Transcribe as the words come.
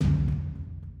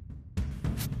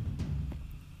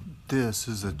This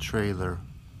is a trailer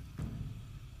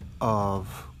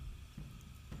of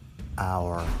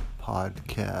our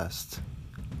podcast.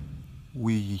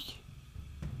 We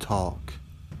talk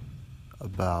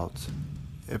about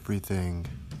everything,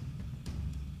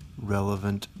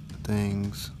 relevant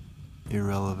things,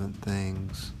 irrelevant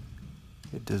things.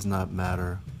 It does not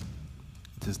matter.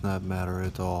 It does not matter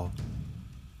at all.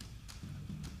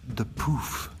 The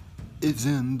proof is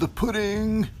in the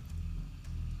pudding.